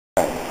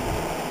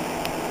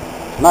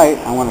tonight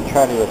I'm going to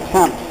try to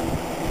attempt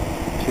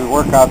to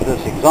work out this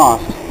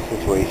exhaust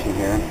situation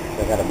here.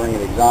 So I got to bring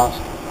the exhaust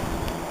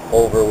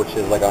over, which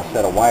is, like I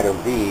said, a wider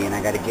V, and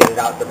I got to get it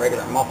out the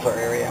regular muffler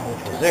area,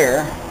 which was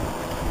there.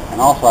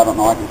 And also, I don't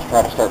know, I can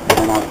try to start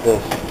figuring out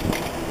this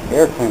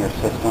air cleaner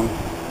system,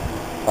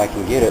 if I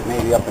can get it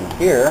maybe up in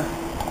here,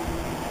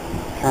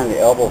 turn the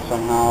elbow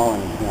somehow,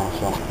 and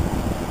so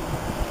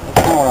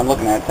that's kind of what I'm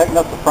looking at. Taking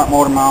up the front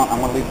motor mount, I'm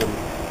going to leave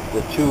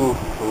the two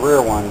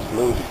rear ones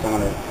loose.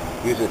 I'm going to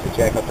use it to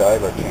jack up the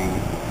idler chain,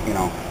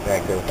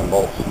 back there with the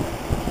bolts.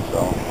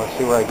 So let's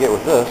see where I get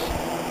with this.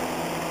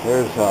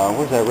 There's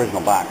where's that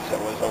original box that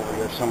was over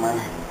here somewhere?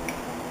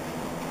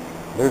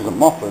 There's a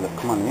muffler that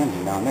come on the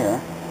engine down there.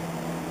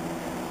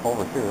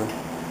 Over here.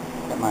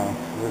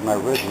 There's my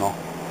original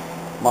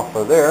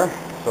muffler there.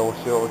 So we'll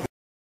see what we can.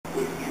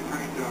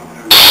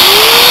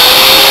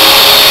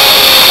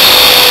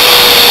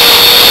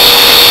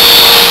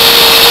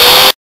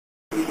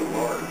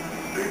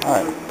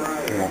 Alright,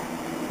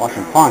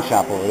 watching Pawn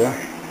Shop over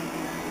there.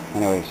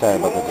 Anyway, sorry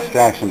about the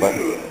distraction, but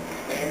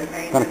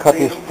I'm going to cut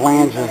these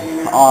flanges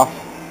off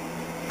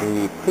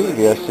the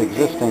previous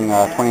existing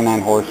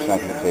 29 horse, I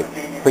can say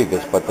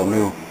previous, but the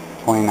new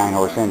 29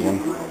 horse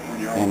engine.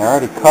 And I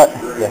already cut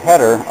the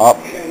header up,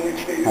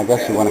 I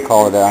guess you want to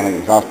call it an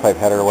exhaust pipe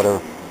header or whatever.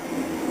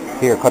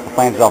 Here, cut the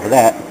flanges off of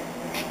that,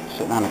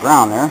 sitting on the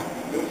ground there.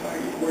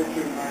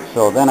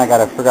 So then I got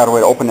to figure out a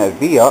way to open that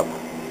V up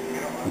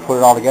and put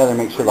it all together and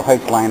make sure the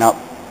heights line up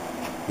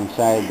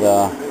inside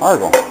the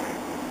Argo.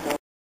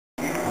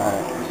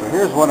 Alright, so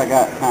here's what I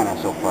got kind of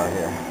so far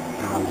here.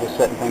 I'm just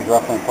setting things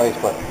roughly in place,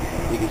 but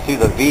you can see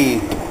the V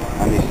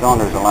on these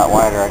cylinders a lot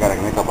wider. I got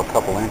to make up a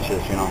couple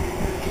inches,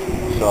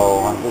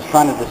 So I'm just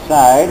trying to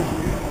decide,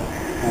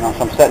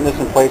 so I'm setting this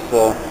in place,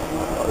 the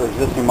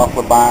existing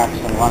muffler box,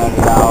 and running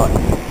it out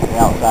to the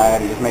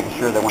outside, and just making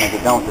sure that when I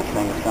get done with this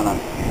thing, it's going to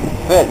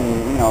fit,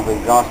 and the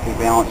exhaust be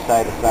balanced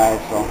side to side.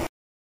 So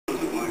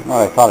what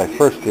I thought I'd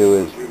first do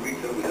is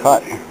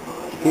cut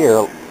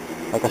here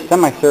like a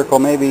semicircle,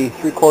 maybe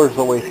 3/4 of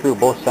the way through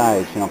both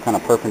sides, kind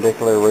of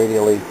perpendicular,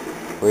 radially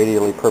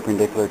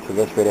perpendicular to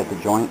this right at the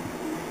joint,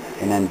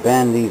 and then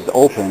bend these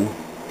open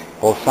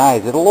both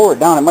sides. It'll lower it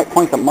down. It might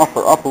point the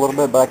muffler up a little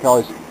bit, but I can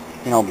always,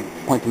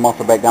 point the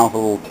muffler back down with a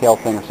little tail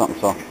thing or something.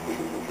 So,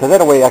 because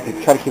that way I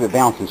can try to keep it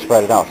balanced and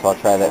spread it out. So I'll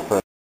try that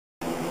first.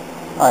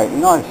 All right,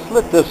 I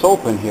slit this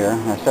open here,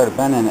 and I started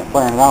bending it,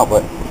 flaring it out.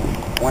 But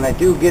when I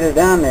do get it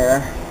down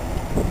there,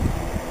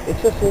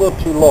 it's just a little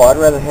too low. I'd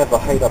rather have the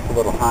height up a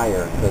little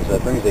higher, because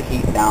it brings the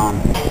heat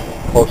down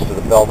close to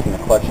the belt and the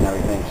clutch and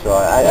everything. So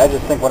I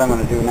just think what I'm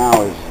going to do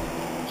now is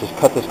just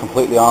cut this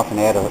completely off and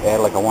add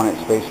like a 1-inch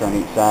spacer on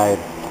each side.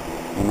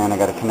 And then I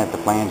got to connect the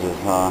flanges.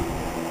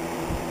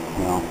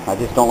 I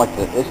just don't like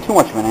it's too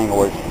much of an angle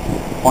where it's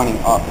pointing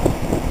up.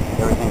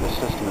 Everything, the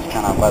system is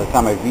kind of, by the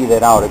time I V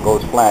that out, it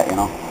goes flat,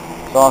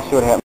 So I'll see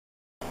what happens.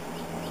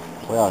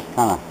 Well, it's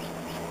kind of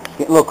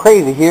getting a little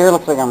crazy here.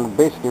 Looks like I'm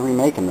basically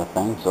remaking the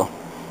thing. So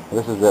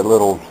this is that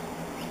little,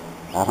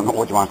 I don't know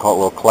what you want to call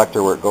it, little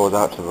collector where it goes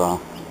out to the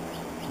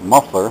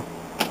muffler.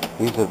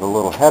 These are the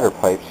little header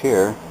pipes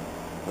here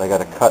that I got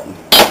to cut and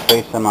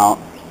space them out,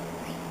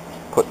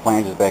 put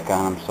flanges back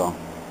on them. So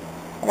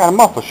I got a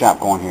muffler shop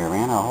going here,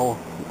 man, a whole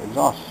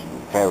exhaust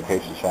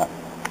fabrication shop.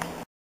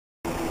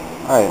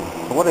 Alright,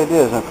 so what I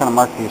did is I kind of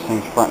marked these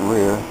things front and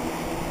rear,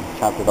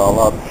 chopped it all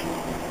up,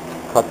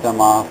 cut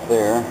them off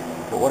there.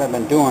 But what I've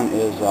been doing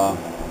is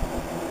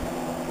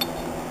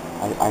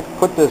I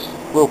put this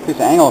little piece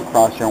of angle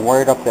across here and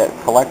wired up that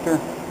collector.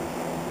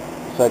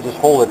 So I just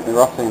hold it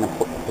roughly in a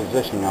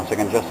position now, so I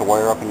can adjust the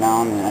wire up and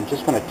down, and I'm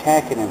just going to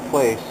tack it in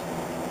place.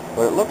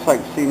 But it looks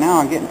like, see, now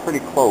I'm getting pretty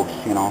close,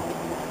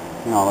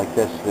 like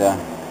this, the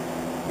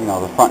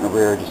front and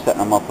rear, just setting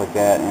them up like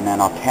that, and then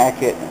I'll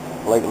tack it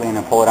lightly and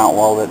then pull it out,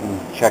 weld it, and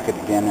check it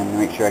again and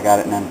make sure I got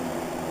it, and then,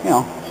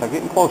 so I'm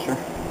getting closer.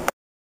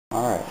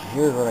 Alright,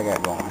 here's what I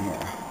got going here.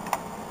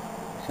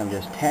 So I'm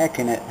just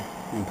tacking it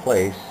in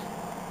place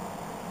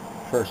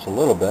first a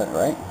little bit,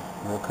 right,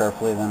 real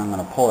carefully, then I'm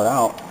going to pull it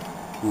out,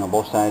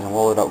 both sides, and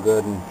weld it up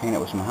good and paint it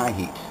with some high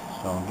heat.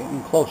 So I'm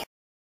getting closer.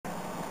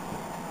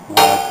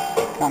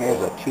 It kind of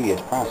is a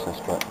tedious process,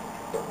 but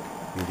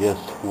you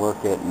just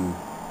work it and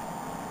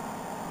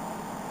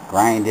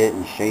grind it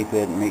and shape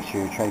it and make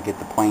sure you try to get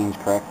the planes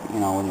correct,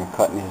 when you're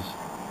cutting these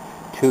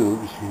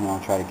tubes,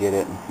 try to get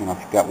it, if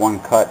you've got one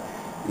cut,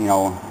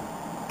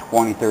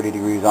 20-30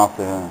 degrees off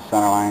the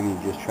center line, you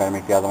just try to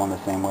make the other one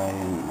the same way,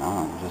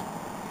 and just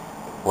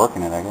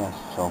working it, I guess.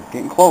 So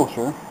getting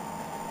closer,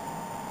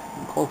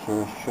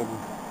 should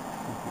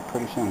be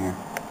pretty soon here.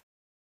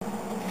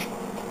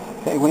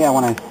 Okay, well, yeah,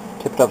 when I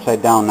tip it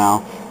upside down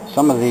now,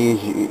 some of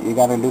these you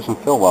got to do some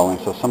fill welding,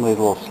 so some of these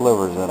little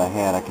slivers that I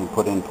had I can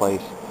put in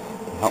place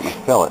to help me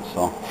fill it.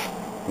 So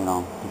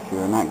if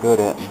you're not good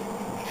at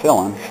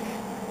filling,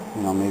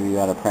 maybe you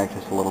got to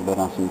practice a little bit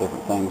on some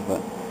different things.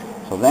 But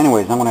so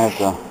anyways, I'm going to have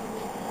to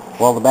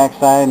weld the back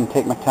side and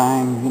take my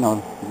time,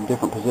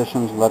 different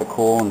positions, let it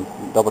cool and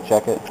double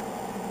check it,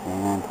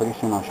 and pretty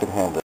soon I should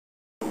have this.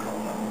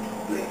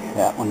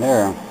 that one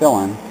there I'm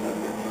filling.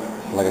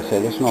 Like I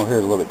said, this one over here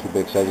is a little bit too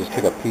big, so I just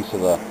took a piece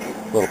of the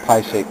little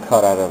pie-shaped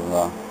cut out of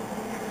the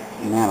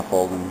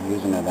manifold and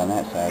using it on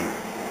that side.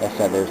 That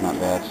side there's not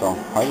bad, so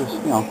I just,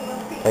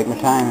 take my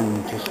time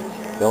and just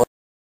fill it.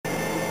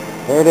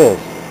 There it is.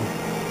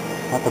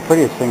 Not the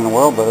prettiest thing in the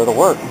world, but it'll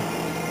work.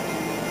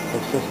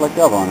 It's just like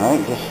the other one,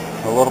 right?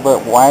 Just a little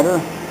bit wider.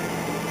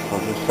 So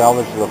just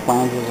salvage the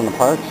flanges and the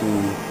parts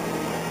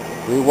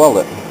and re-weld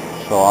it.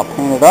 So I'll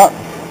paint it up,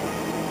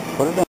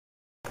 put it in.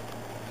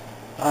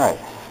 Alright,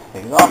 the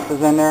exhaust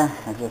is in there.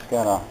 I just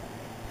gotta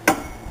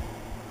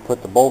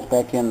put the bolts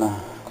back in the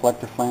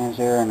collector flange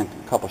there and a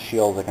couple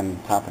shields like on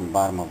the top and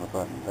bottom of it,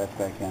 but that's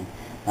back in.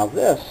 Now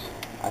this,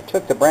 I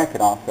took the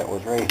bracket off that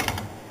was right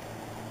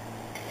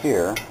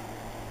here.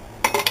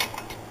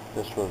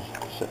 This was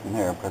sitting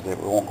there because it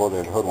won't go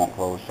there, the hood won't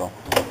close, so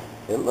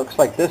it looks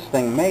like this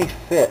thing may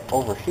fit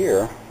over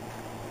here,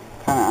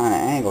 kind of on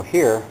an angle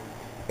here,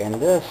 and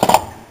this,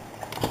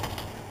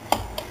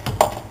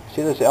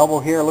 see this elbow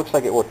here, it looks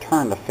like it will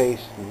turn to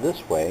face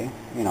this way,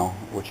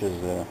 which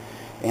is the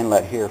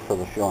inlet here for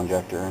the fuel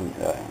injector and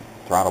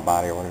throttle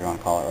body or whatever you want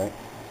to call it, right?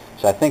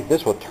 So I think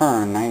this will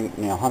turn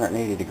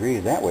 180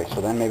 degrees that way, so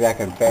then maybe I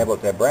can fab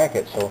up that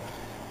bracket so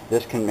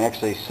this can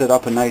actually sit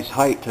up a nice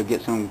height to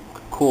get some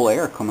cool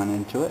air coming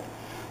into it.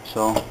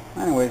 So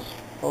anyways,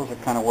 those are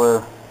kind of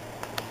where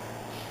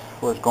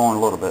it's going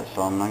a little bit,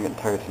 so I'm not getting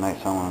tired tonight,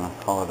 so I'm going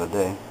to call it a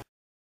day.